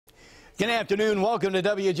Good afternoon. Welcome to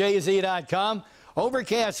WJZ.com.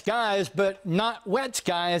 Overcast skies, but not wet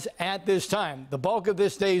skies at this time. The bulk of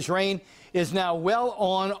this day's rain is now well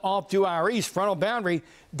on off to our east. Frontal boundary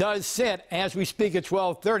does sit as we speak at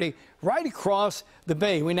 12:30 right across the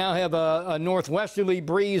bay. We now have a northwesterly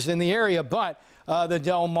breeze in the area, but the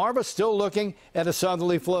Delmarva still looking at a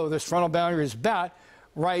southerly flow. This frontal boundary is about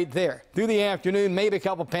right there. Through the afternoon, maybe a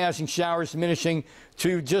couple passing showers diminishing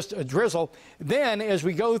to just a drizzle. Then as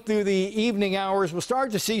we go through the evening hours, we'll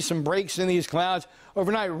start to see some breaks in these clouds.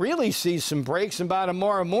 Overnight, really see some breaks, and by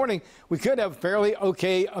tomorrow morning, we could have a fairly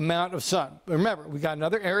okay amount of sun. But remember, we got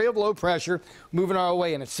another area of low pressure moving our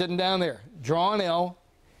way, and it's sitting down there. Draw an L,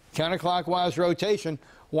 counterclockwise rotation.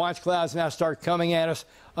 Watch clouds now start coming at us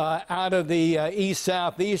out of the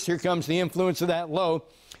east-southeast. Here comes the influence of that low.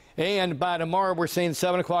 And by tomorrow, we're seeing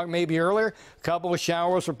 7 o'clock, maybe earlier. A couple of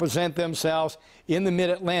showers will present themselves in the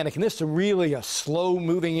mid-Atlantic. And this is really a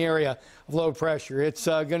slow-moving area of low pressure. It's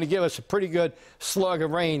going to give us a pretty good slug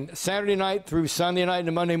of rain Saturday night through Sunday night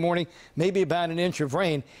and Monday morning, maybe about an inch of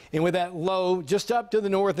rain. And with that low just up to the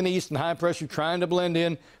north and east and high pressure trying to blend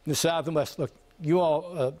in the south and west. Look, you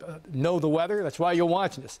all know the weather. That's why you're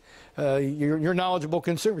watching this. You're knowledgeable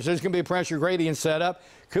consumers. There's going to be a pressure gradient set up.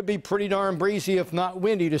 Could be pretty darn breezy, if not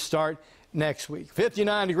windy, to start next week.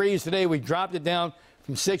 59 degrees today. We dropped it down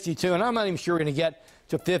from 62, and I'm not even sure we're going to get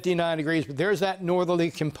to 59 degrees, but there's that northerly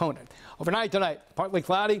component. Overnight tonight, partly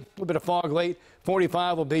cloudy, a little bit of fog late.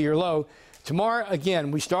 45 will be your low. Tomorrow,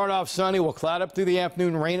 again, we start off sunny. We'll cloud up through the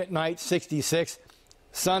afternoon, rain at night, 66.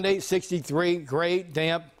 Sunday, 63, gray,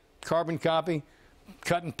 damp, carbon copy.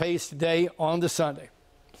 Cut and paste today on to Sunday.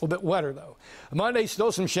 A little bit wetter, though. Monday,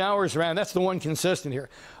 still some showers around. That's the one consistent here.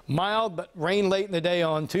 Mild, but rain late in the day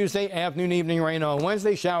on Tuesday. Afternoon, evening rain on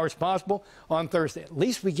Wednesday. Showers possible on Thursday. At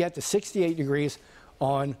least we get to 68 degrees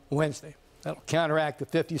on Wednesday. That'll counteract the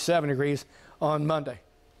 57 degrees on Monday.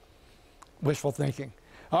 Wishful thinking.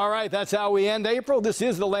 All right, that's how we end April. This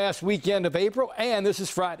is the last weekend of April, and this is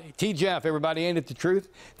Friday. T. Jeff, everybody, ain't it the truth?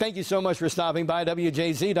 Thank you so much for stopping by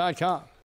WJZ.com.